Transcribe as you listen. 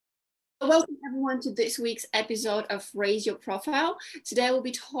Welcome everyone to this week's episode of Raise Your Profile. Today we'll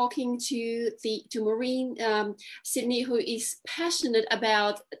be talking to Maureen Sydney, who is passionate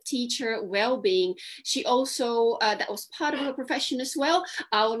about teacher well-being. She also, that was part of her profession as well.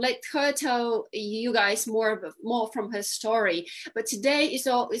 I'll let her tell you guys more from her story. But today is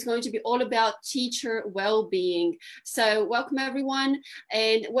going to be all about teacher well-being. So welcome everyone,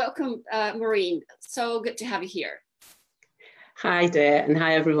 and welcome Maureen. So good to have you here. Hi there, and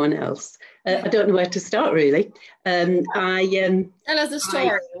hi everyone else. I don't know where to start really. Tell us the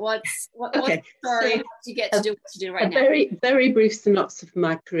story. What's the story? How did you get to do what you do right now? Very brief synopsis of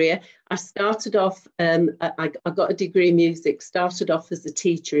my career. I started off, I got a degree in music, started off as a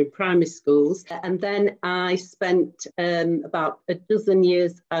teacher in primary schools, and then I spent about a dozen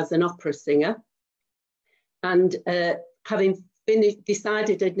years as an opera singer. And having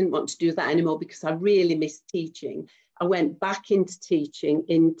decided I didn't want to do that anymore because I really missed teaching, I went back into teaching,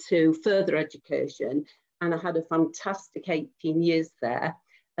 into further education, and I had a fantastic 18 years there,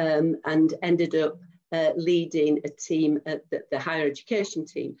 and ended up leading a team at the higher education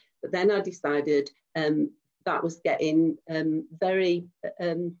team. But then I decided that was getting very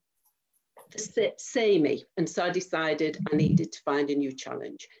samey, and so I decided I needed to find a new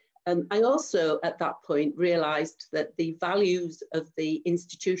challenge. I also, at that point, realised that the values of the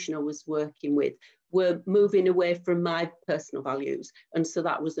institution I was working with were moving away from my personal values. And so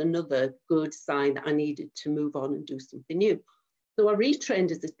that was another good sign that I needed to move on and do something new. So I retrained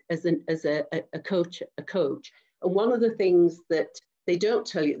as a coach. And one of the things that they don't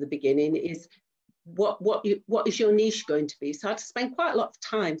tell you at the beginning is what is your niche going to be? So I had to spend quite a lot of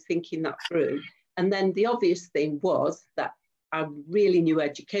time thinking that through. And then the obvious thing was that I really knew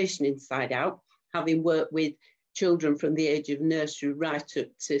education inside out, having worked with children from the age of nursery right up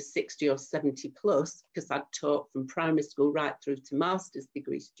to 60 or 70 plus, because I'd taught from primary school right through to master's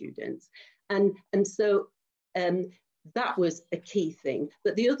degree students. And so that was a key thing.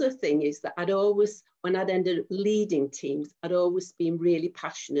 But the other thing is that I'd always, when I'd ended up leading teams, I'd always been really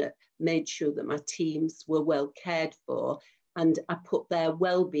passionate, made sure that my teams were well cared for, and I put their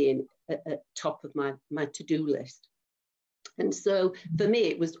well-being at top of my to-do list. And so for me,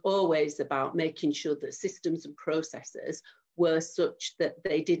 it was always about making sure that systems and processes were such that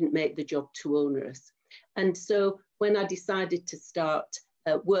they didn't make the job too onerous. And so when I decided to start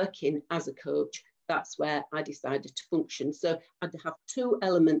working as a coach, that's where I decided to function. So I have two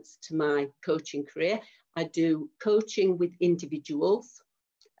elements to my coaching career. I do coaching with individuals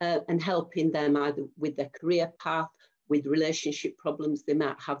and helping them either with their career path, with relationship problems they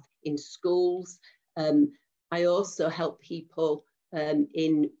might have in schools. I also help people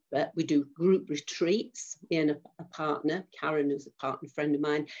we do group retreats, me and a partner, Karen, who's a partner friend of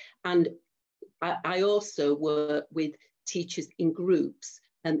mine. And I also work with teachers in groups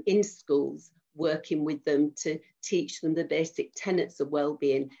and in schools, working with them to teach them the basic tenets of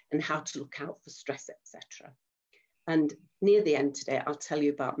well-being and how to look out for stress, etc. And near the end today, I'll tell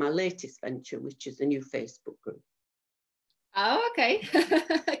you about my latest venture, which is a new Facebook group. Oh, okay.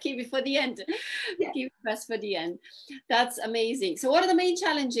 Keep it for the end. Yeah. Keep it best for the end. That's amazing. So what are the main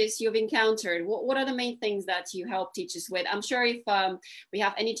challenges you've encountered? What are the main things that you help teachers with? I'm sure if we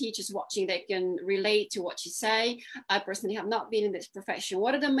have any teachers watching, they can relate to what you say. I personally have not been in this profession.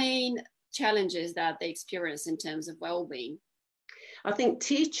 What are the main challenges that they experience in terms of well-being? I think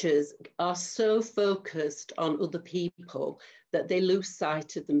teachers are so focused on other people that they lose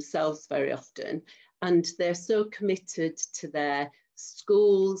sight of themselves very often. And they're so committed to their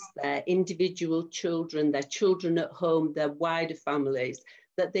schools, their individual children, their children at home, their wider families,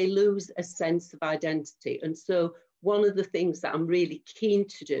 that they lose a sense of identity. And so one of the things that I'm really keen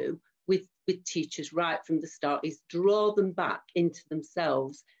to do with teachers right from the start is draw them back into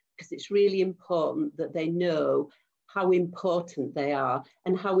themselves, because it's really important that they know how important they are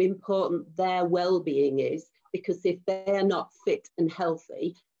and how important their well-being is, because if they're not fit and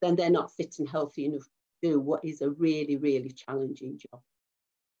healthy, then they're not fit and healthy enough to do what is a really, really challenging job.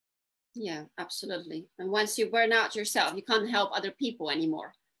 Yeah, absolutely. And once you burn out yourself, you can't help other people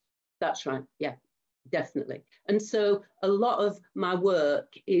anymore. That's right. Yeah, definitely. And so a lot of my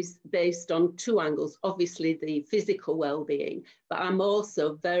work is based on two angles, obviously the physical well-being, but I'm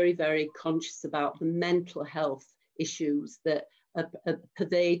also very, very conscious about the mental health issues that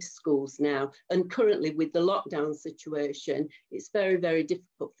pervade schools now. And currently with the lockdown situation, it's very, very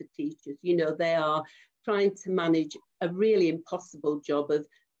difficult for teachers. You know, they are trying to manage a really impossible job of,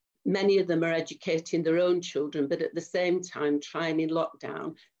 many of them are educating their own children, but at the same time trying in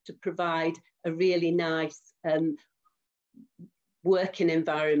lockdown to provide a really nice working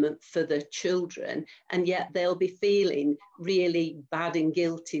environment for the children, and yet they'll be feeling really bad and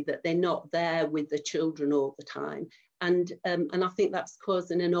guilty that they're not there with the children all the time. And I think that's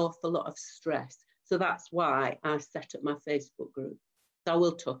causing an awful lot of stress. So that's why I set up my Facebook group. So I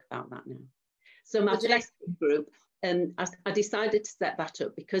will talk about that now. So my Facebook group, I decided to set that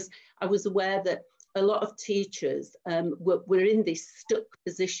up because I was aware that a lot of teachers were in this stuck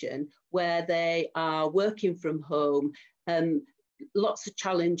position where they are working from home, lots of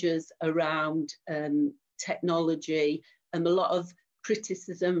challenges around technology, and a lot of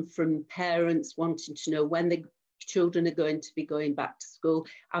criticism from parents wanting to know when the children are going to be going back to school.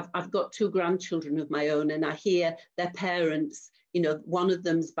 I've got 2 grandchildren of my own, and I hear their parents, you know, one of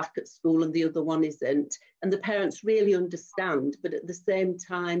them's back at school and the other one isn't. And the parents really understand, but at the same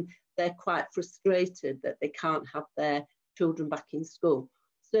time, they're quite frustrated that they can't have their children back in school.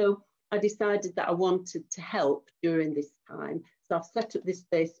 So I decided that I wanted to help during this time. So I've set up this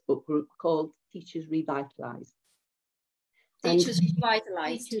Facebook group called Teachers Revitalised. Teachers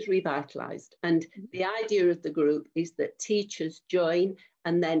Revitalised. Teachers Revitalised. And the idea of the group is that teachers join,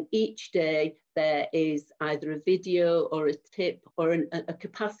 and then each day there is either a video or a tip or a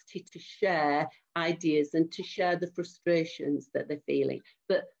capacity to share ideas and to share the frustrations that they're feeling.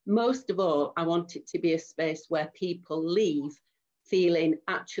 But most of all, I want it to be a space where people leave feeling,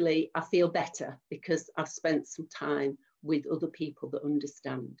 actually, I feel better because I've spent some time with other people that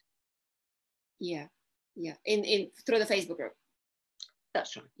understand. Yeah, yeah, in through the Facebook group.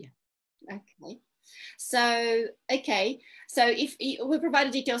 That's right, yeah. Okay. So, so if we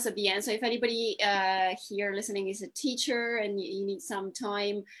provided details at the end, so if anybody here listening is a teacher and you need some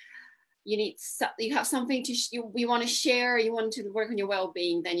time, you have something to you want to share, you want to work on your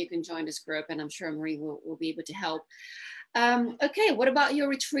well-being, then you can join this group, and I'm sure Marie will be able to help. Okay, what about your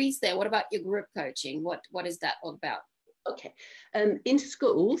retreats there? What about your group coaching? What is that all about? Okay, in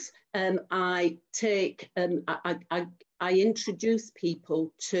schools, I take I introduce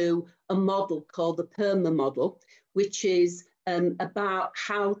people to a model called the PERMA model, which is about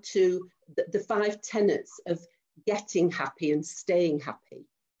how to the 5 tenets of getting happy and staying happy,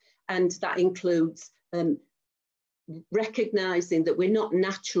 and that includes recognizing that we're not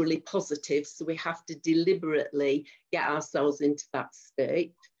naturally positive, so we have to deliberately get ourselves into that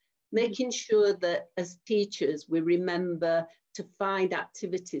state. Making sure that as teachers, we remember to find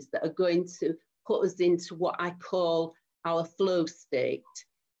activities that are going to put us into what I call our flow state.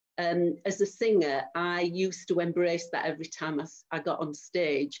 As a singer, I used to embrace that every time I got on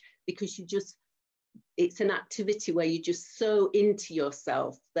stage, because it's an activity where you're just so into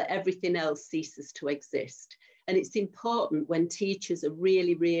yourself that everything else ceases to exist. And it's important when teachers are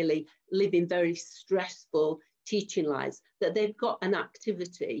really, really living very stressful teaching lives, that they've got an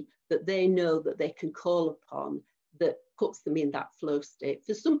activity that they know that they can call upon that puts them in that flow state.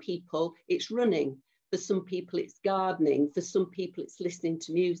 For some people, it's running. For some people, it's gardening. For some people, it's listening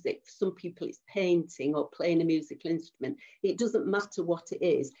to music. For some people, it's painting or playing a musical instrument. It doesn't matter what it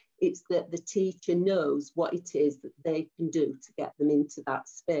is. It's that the teacher knows what it is that they can do to get them into that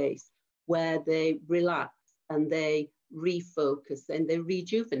space where they relax and they refocus and they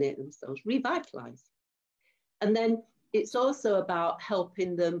rejuvenate themselves, revitalize. And then it's also about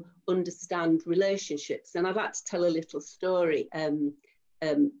helping them understand relationships. And I'd like to tell a little story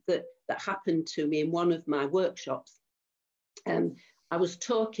that happened to me in one of my workshops. I was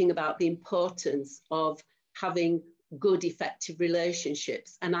talking about the importance of having good, effective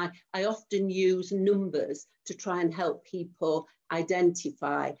relationships. And I often use numbers to try and help people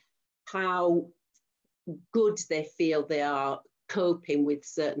identify how good they feel they are coping with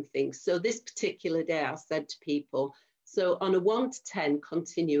certain things. So this particular day, I said to people, so on a 1 to 10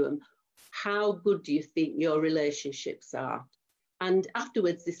 continuum, how good do you think your relationships are? And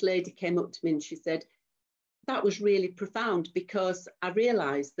afterwards, this lady came up to me and she said, that was really profound, because I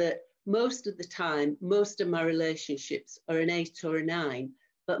realized that most of the time, most of my relationships are an 8 or a 9,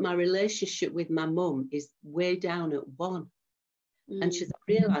 but my relationship with my mum is way down at 1. And she said,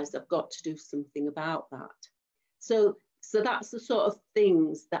 I realized I've got to do something about that. So that's the sort of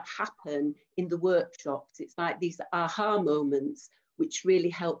things that happen in the workshops. It's like these aha moments which really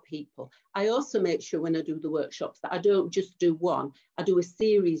help people. I also make sure when I do the workshops that I don't just do one, I do a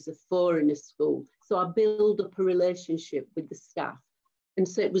series of 4 in a school. So I build up a relationship with the staff. And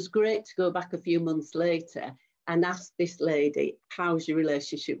so it was great to go back a few months later and ask this lady, how's your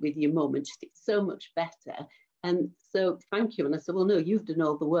relationship with your mum? And she said, it's so much better. And so thank you. And I said, well, no, you've done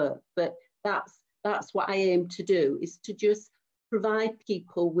all the work, but that's what I aim to do, is to just provide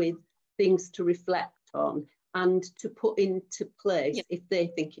people with things to reflect on and to put into place if they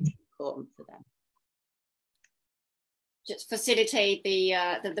think it's important for them. just facilitate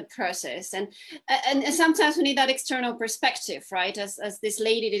the process. And sometimes we need that external perspective, right? As this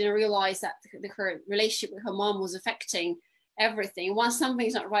lady didn't realize that her relationship with her mom was affecting everything. Once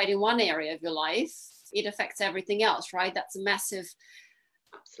something's not right in one area of your life, it affects everything else, right? That's a massive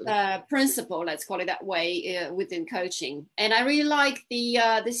principle, let's call it that way, within coaching. And I really like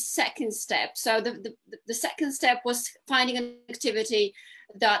the second step. So the second step was finding an activity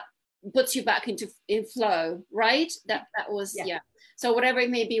that puts you back in flow, right? That was yeah. So whatever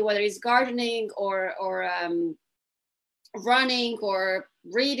it may be, whether it's gardening or running or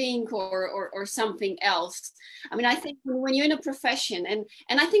reading or something else. I mean, I think when you're in a profession, and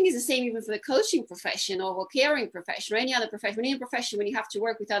I think it's the same even for the coaching profession or caring profession or any other profession, when you're in a profession, when you have to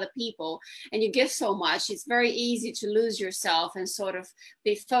work with other people and you give so much, it's very easy to lose yourself and sort of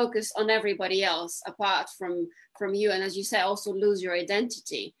be focused on everybody else apart from you. And as you say, also lose your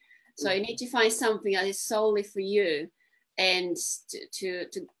identity. So you need to find something that is solely for you, and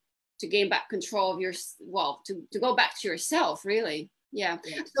to gain back control of your, to go back to yourself, really. Yeah.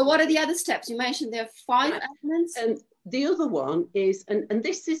 So what are the other steps? You mentioned there are 5 elements. And the other one is, and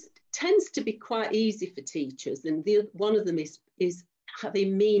this tends to be quite easy for teachers, and one of them is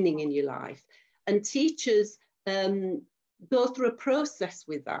having meaning in your life. And teachers go through a process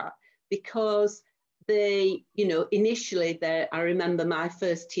with that, because they, initially I remember my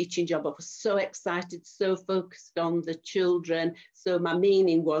first teaching job, I was so excited, so focused on the children. So my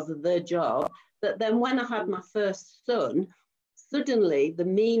meaning was the job. But then when I had my first son, suddenly the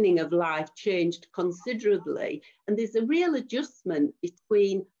meaning of life changed considerably. And there's a real adjustment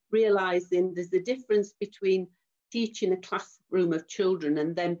between realizing there's a difference between teaching a classroom of children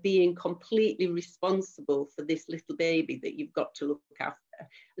and then being completely responsible for this little baby that you've got to look after.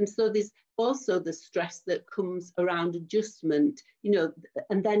 And so there's also the stress that comes around adjustment,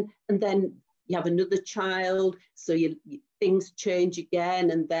 and then you have another child, so things change again,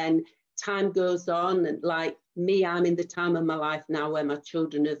 and then time goes on. And like me, I'm in the time of my life now where my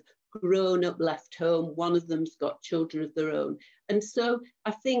children have grown up, left home. One of them's got children of their own. And so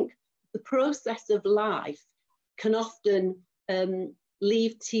I think the process of life can often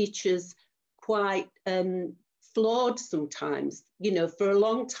leave teachers quite flawed sometimes. For a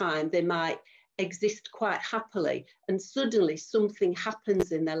long time, they might exist quite happily, and suddenly something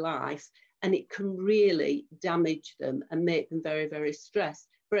happens in their life and it can really damage them and make them very, very stressed.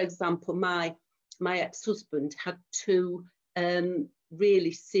 For example, my ex-husband had 2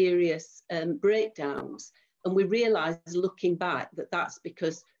 really serious breakdowns, and we realized, looking back, that that's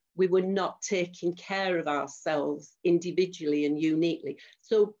because we were not taking care of ourselves individually and uniquely.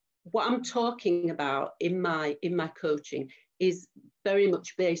 So what I'm talking about in my coaching is very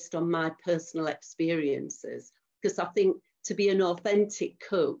much based on my personal experiences, because I think to be an authentic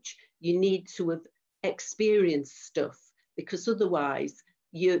coach, you need to have experienced stuff, because otherwise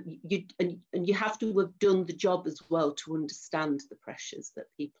you have to have done the job as well to understand the pressures that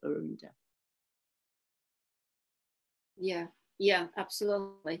people are under. Yeah,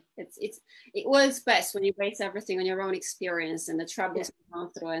 absolutely. It works best when you base everything on your own experience and the troubles you've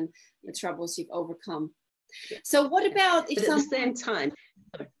gone through and the troubles you've overcome. Yeah. So what about if at the same time,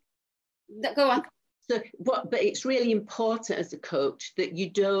 go on. But it's really important as a coach that you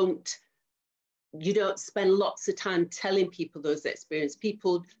don't spend lots of time telling people those experiences.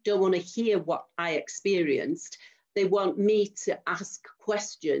 People don't want to hear what I experienced. They want me to ask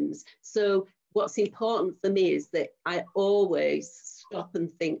questions. So what's important for me is that I always stop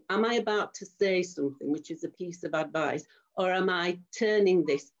and think, am I about to say something which is a piece of advice, or am I turning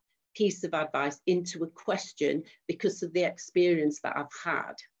this piece of advice into a question because of the experience that I've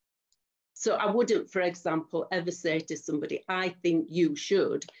had? So I wouldn't, for example, ever say to somebody, I think you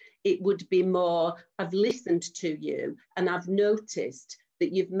should. It would be more, I've listened to you and I've noticed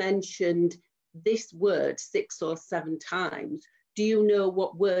that you've mentioned this word 6 or 7 times. Do you know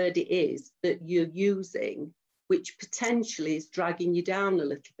what word it is that you're using, which potentially is dragging you down a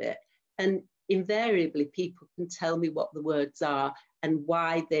little bit? And invariably, people can tell me what the words are and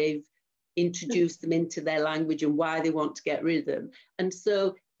why they've introduced them into their language and why they want to get rid of them. And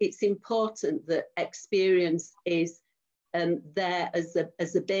so it's important that experience is there as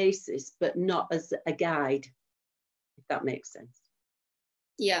a basis, but not as a guide, if that makes sense.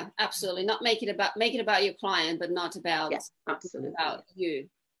 Yeah, absolutely. Not make it about your client, but not about, absolutely, about you.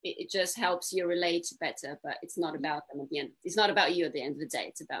 It just helps you relate better, but it's not about them at the end. It's not about you at the end of the day.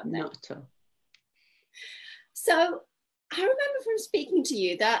 It's about them. Not at all. So I remember from speaking to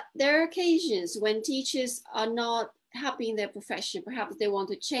you that there are occasions when teachers are not happy in their profession, perhaps they want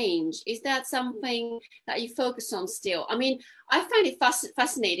to change. Is that something that you focus on still? I mean, I find it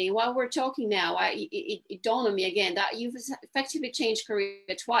fascinating. While we're talking now, it dawned on me again that you've effectively changed career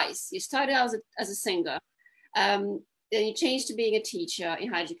twice. You started out as a singer, then you changed to being a teacher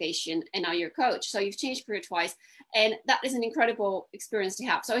in higher education, and now you're a coach. So you've changed career twice, and that is an incredible experience to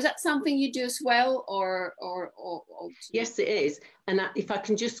have. So is that something you do as well, or Yes, it is. And if I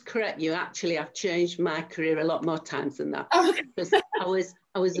can just correct you, actually, I've changed my career a lot more times than that. Oh, okay. Because I was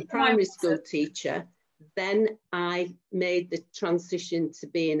a primary school teacher. Then I made the transition to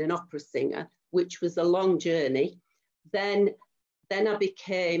being an opera singer, which was a long journey. Then I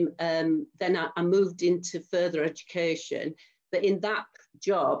became, then I moved into further education. But in that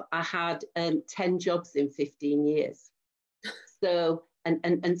job, I had 10 jobs in 15 years. So,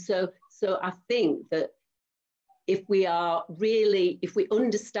 so I think that if we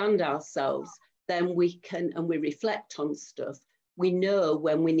understand ourselves, then we can, and we reflect on stuff, we know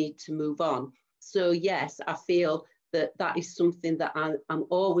when we need to move on. So yes, I feel that is something that I'm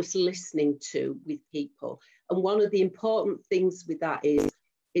always listening to with people. And one of the important things with that is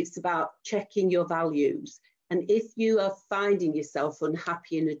it's about checking your values. And if you are finding yourself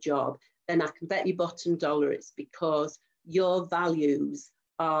unhappy in a job, then I can bet you bottom dollar it's because your values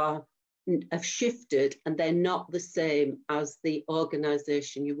have shifted and they're not the same as the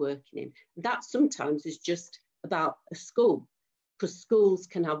organisation you're working in. That sometimes is just about a school, because schools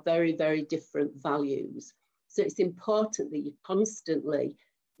can have very, very different values. So it's important that you're constantly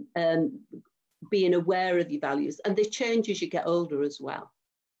being aware of your values, and they change as you get older as well.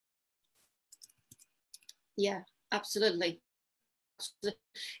 Yeah, absolutely.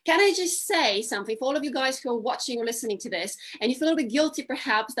 Can I just say something for all of you guys who are watching or listening to this, and you feel a little bit guilty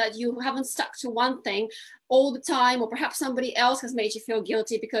perhaps that you haven't stuck to one thing all the time, or perhaps somebody else has made you feel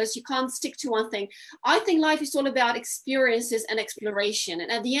guilty because you can't stick to one thing. I think life is all about experiences and exploration,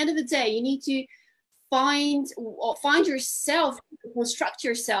 and at the end of the day you need to find yourself, construct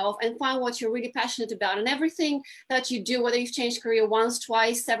yourself, and find what you're really passionate about. And everything that you do, whether you've changed career once,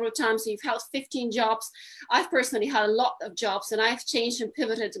 twice, several times, you've held 15 jobs. I've personally had a lot of jobs, and I've changed and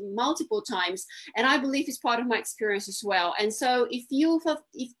pivoted multiple times, and I believe it's part of my experience as well. And so if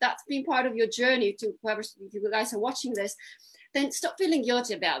that's been part of your journey, to whoever, if you guys are watching this, then stop feeling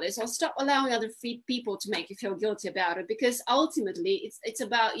guilty about this, or stop allowing other people to make you feel guilty about it, because ultimately it's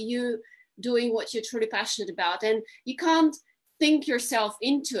about you doing what you're truly passionate about. And you can't think yourself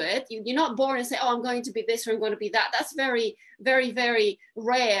into it. You're not born and say, oh, I'm going to be this or I'm going to be that. That's very, very, very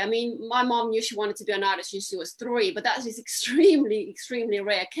rare. I mean, my mom knew she wanted to be an artist since she was 3, but that is extremely, extremely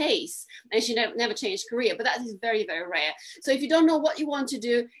rare case. And she never changed career, but that is very, very rare. So if you don't know what you want to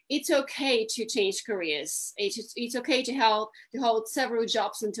do, it's okay to change careers. It's okay to hold several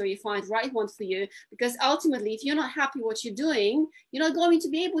jobs until you find the right one for you, because ultimately, if you're not happy what you're doing, you're not going to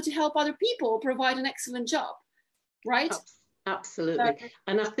be able to help other people provide an excellent job, right? Absolutely.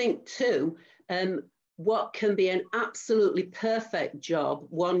 And I think too, what can be an absolutely perfect job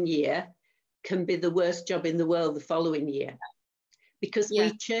one year can be the worst job in the world the following year, because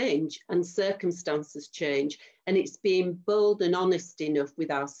we change and circumstances change. And it's being bold and honest enough with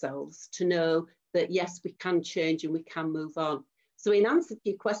ourselves to know that, yes, we can change and we can move on. So in answer to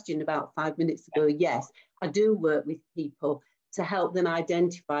your question about 5 minutes ago, yes, I do work with people to help them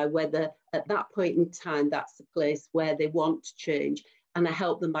identify whether at that point in time that's the place where they want to change. And I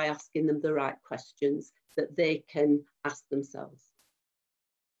help them by asking them the right questions that they can ask themselves.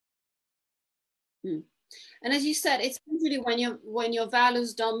 And as you said, it's usually when your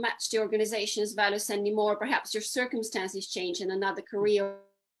values don't match the organization's values anymore, perhaps your circumstances change and another career,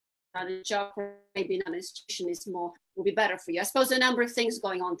 another job, or maybe another institution will be better for you. I suppose there are a number of things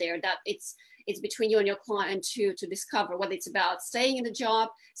going on there that it's between you and your client to discover whether it's about staying in the job,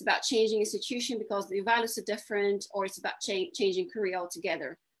 it's about changing institution because the values are different, or it's about changing career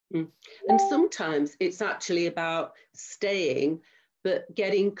altogether. And sometimes it's actually about staying, but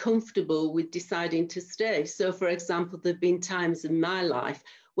getting comfortable with deciding to stay. So for example, there have been times in my life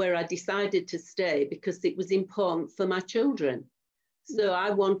where I decided to stay because it was important for my children. So I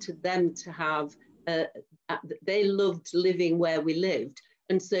wanted them to have, they loved living where we lived.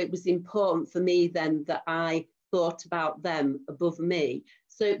 And so it was important for me then that I thought about them above me.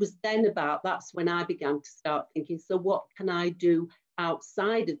 So it was then that's when I began to start thinking, so what can I do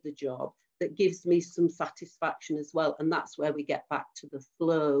outside of the job that gives me some satisfaction as well? And that's where we get back to the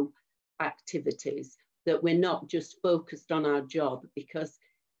flow activities, that we're not just focused on our job, because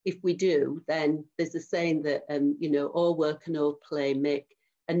if we do, then there's a saying that, all work and all play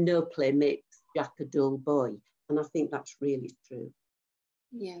and no play makes Jack a dull boy. And I think that's really true.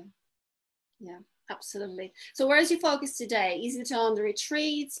 Yeah, Absolutely. So where is your focus today? Is it on the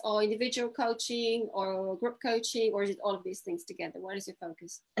retreats or individual coaching or group coaching, or is it all of these things together? What is your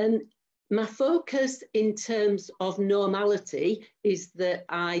focus? My focus in terms of normality is that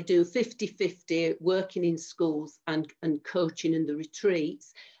I do 50-50 working in schools and coaching in the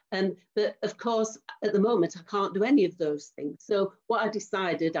retreats. But of course, at the moment, I can't do any of those things. So what I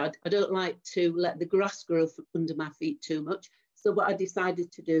decided, I don't like to let the grass grow under my feet too much. So what I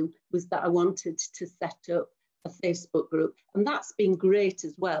decided to do was that I wanted to set up a Facebook group, and that's been great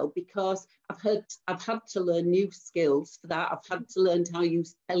as well, because I've had to learn new skills for that. I've had to learn how to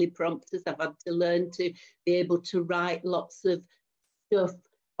use teleprompters. I've had to learn to be able to write lots of stuff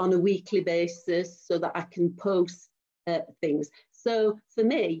on a weekly basis so that I can post things. So for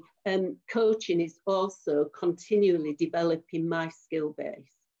me, coaching is also continually developing my skill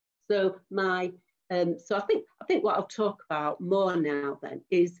base. So so I think what I'll talk about more now then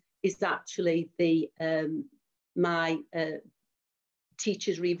is actually the my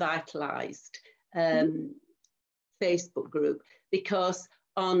Teachers Revitalised Facebook group, because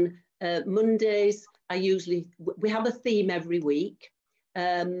on Mondays we have a theme every week.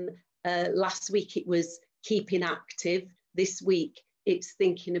 Last week it was keeping active. This week it's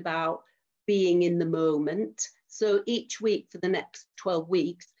thinking about being in the moment. So each week for the next 12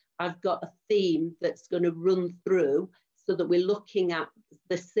 weeks, I've got a theme that's going to run through so that we're looking at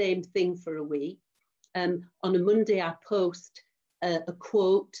the same thing for a week. On a Monday, I post a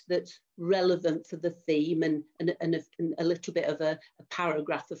quote that's relevant for the theme and a little bit of a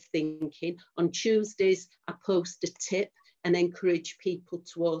paragraph of thinking. On Tuesdays, I post a tip and encourage people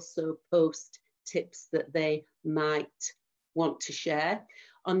to also post tips that they might want to share.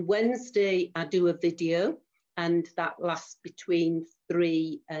 On Wednesday, I do a video, and that lasts between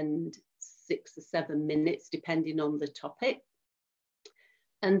 3 and 6 or 7 minutes, depending on the topic.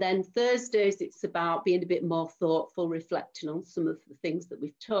 And then Thursdays, it's about being a bit more thoughtful, reflecting on some of the things that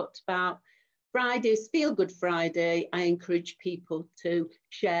we've talked about. Fridays, Feel Good Friday, I encourage people to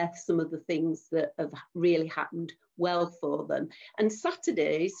share some of the things that have really happened well for them. And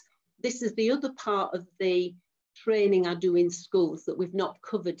Saturdays, this is the other part of the training I do in schools that we've not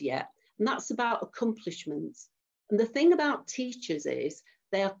covered yet. And that's about accomplishments. And the thing about teachers is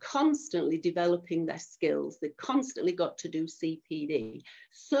they are constantly developing their skills. They've constantly got to do CPD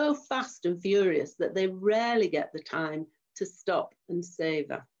so fast and furious that they rarely get the time to stop and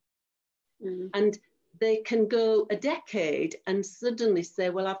savor. And they can go a decade and suddenly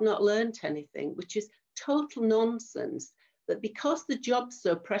say, well, I've not learned anything, which is total nonsense. But because the job's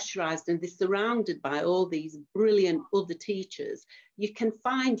so pressurized and they're surrounded by all these brilliant other teachers, you can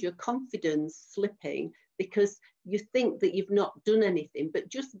find your confidence slipping because you think that you've not done anything. But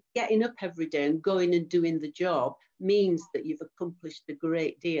just getting up every day and going and doing the job means that you've accomplished a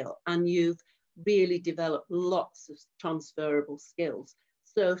great deal and you've really developed lots of transferable skills.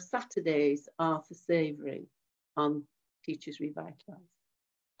 So Saturdays are for savouring on Teachers Revitalised.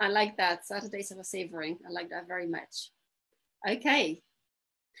 I like that. Saturdays are for savouring. I like that very much. Okay.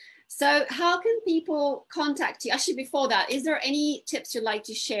 So how can people contact you? Actually, before that, is there any tips you'd like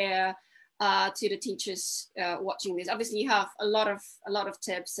to share to the teachers watching this? Obviously, you have a lot of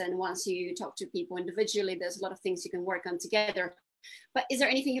tips, and once you talk to people individually, there's a lot of things you can work on together. But is there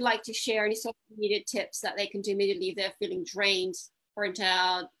anything you'd like to share? Any social media tips that they can do immediately if they're feeling drained, burnt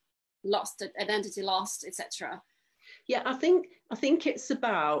out, lost, identity lost, etc.? Yeah, I think it's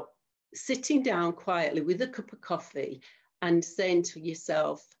about sitting down quietly with a cup of coffee and saying to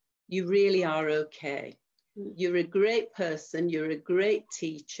yourself, you really are okay. You're a great person, you're a great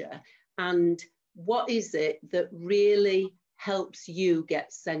teacher. And what is it that really helps you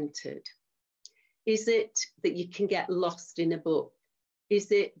get centered? Is it that you can get lost in a book?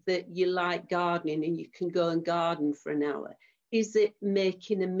 Is it that you like gardening and you can go and garden for an hour? Is it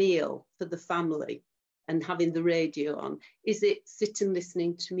making a meal for the family and having the radio on? Is it sitting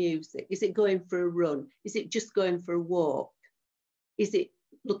listening to music? Is it going for a run? Is it just going for a walk? Is it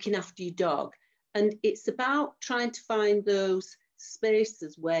looking after your dog? And it's about trying to find those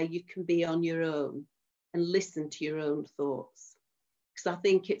spaces where you can be on your own and listen to your own thoughts. Because I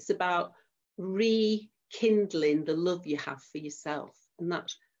think it's about rekindling the love you have for yourself. And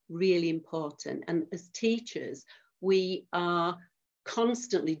that's really important. And as teachers, we are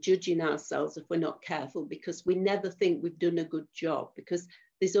constantly judging ourselves if we're not careful, because we never think we've done a good job, because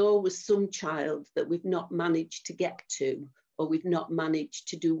there's always some child that we've not managed to get to, or we've not managed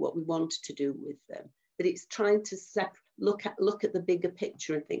to do what we want to do with them. But it's trying to look at the bigger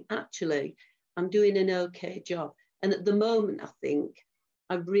picture and think, actually, I'm doing an okay job. And at the moment, I think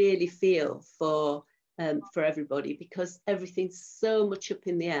I really feel for for everybody, because everything's so much up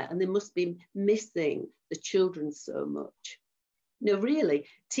in the air and they must be missing the children so much. No, really,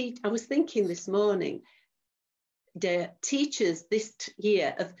 I was thinking this morning, the teachers this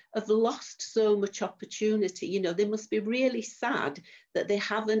year have lost so much opportunity. You know, they must be really sad that they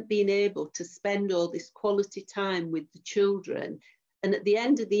haven't been able to spend all this quality time with the children. And at the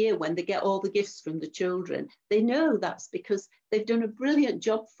end of the year, when they get all the gifts from the children, they know that's because they've done a brilliant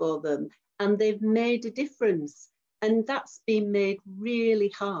job for them and they've made a difference. And that's been made really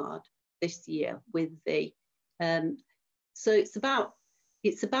hard this year with the, so it's about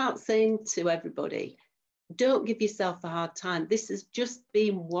saying to everybody, don't give yourself a hard time. This has just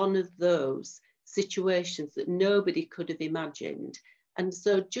been one of those situations that nobody could have imagined. And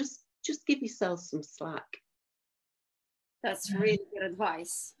so just give yourself some slack. That's really good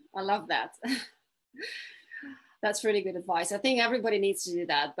advice. I love that. That's really good advice. I think everybody needs to do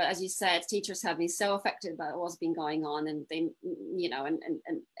that. But as you said, teachers have been so affected by what's been going on, and they, you know, and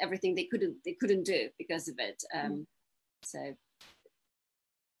everything they couldn't do because of it. So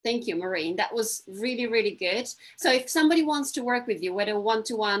thank you, Maureen. That was really, really good. So if somebody wants to work with you, whether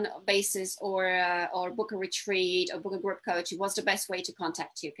one-to-one basis or book a retreat or book a group coaching, what's the best way to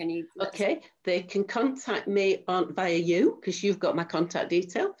contact you? Can you? Okay, they can contact me via you, because you've got my contact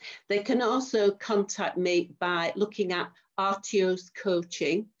detail. They can also contact me by looking at Artios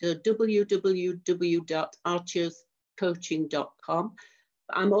Coaching, www.artioscoaching.com.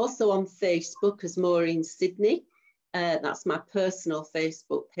 I'm also on Facebook as Maureen Sidney. That's my personal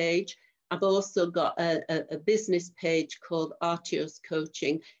Facebook page. I've also got a business page called Artios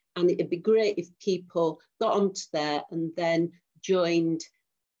Coaching, and it'd be great if people got onto there and then joined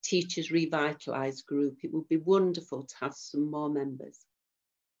Teachers Revitalised group. It would be wonderful to have some more members.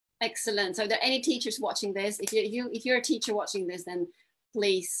 Excellent. So are there any teachers watching this? If you're a teacher watching this, then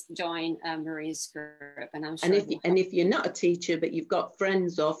please join Maureen's group. And I'm sure. And if you're not a teacher, but you've got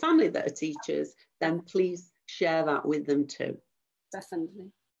friends or family that are teachers, then please share that with them too.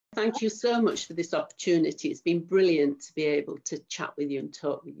 Definitely. Thank you so much for this opportunity. It's been brilliant to be able to chat with you and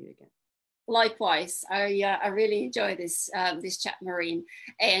talk with you again. Likewise, I really enjoy this chat, Maureen,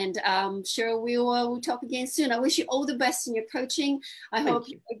 and I'm sure we'll talk again soon. I wish you all the best in your coaching. I hope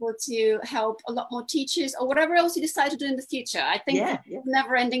you're able to help a lot more teachers or whatever else you decide to do in the future. I think it's a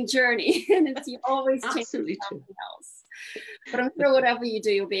never-ending journey, and you always change something else. But I'm sure whatever you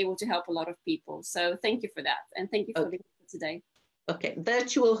do, you'll be able to help a lot of people. So thank you for that, and thank you for being here today. Okay,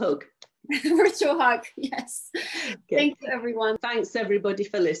 virtual hug. Virtual hug, yes. Okay. Thank you, everyone. Thanks, everybody,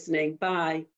 for listening. Bye.